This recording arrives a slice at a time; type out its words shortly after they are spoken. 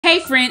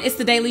friend, it's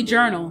the Daily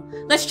Journal.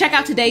 Let's check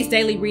out today's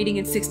daily reading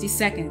in 60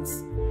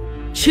 seconds.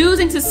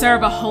 Choosing to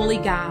serve a holy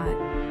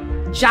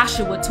God.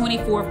 Joshua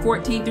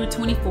 24:14 through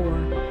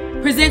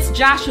 24 presents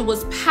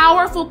Joshua's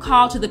powerful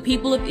call to the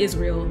people of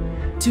Israel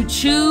to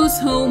choose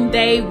whom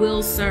they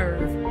will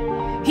serve.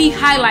 He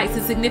highlights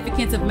the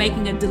significance of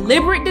making a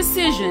deliberate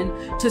decision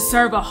to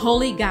serve a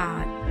holy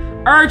God,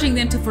 urging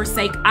them to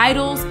forsake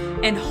idols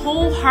and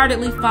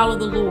wholeheartedly follow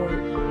the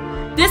Lord.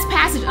 This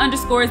passage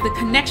underscores the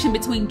connection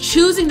between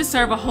choosing to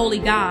serve a holy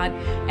God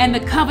and the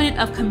covenant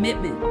of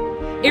commitment.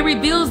 It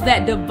reveals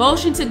that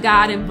devotion to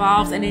God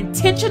involves an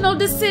intentional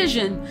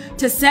decision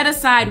to set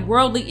aside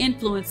worldly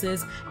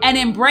influences and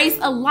embrace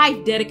a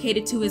life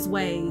dedicated to his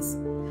ways.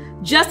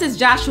 Just as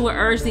Joshua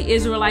urged the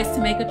Israelites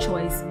to make a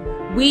choice,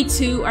 we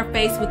too are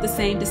faced with the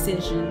same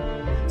decision.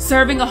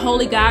 Serving a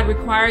holy God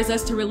requires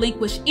us to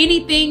relinquish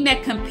anything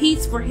that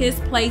competes for his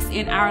place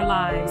in our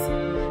lives.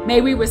 May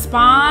we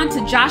respond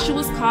to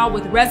Joshua's call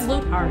with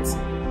resolute hearts,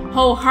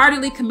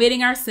 wholeheartedly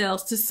committing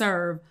ourselves to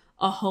serve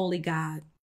a holy God.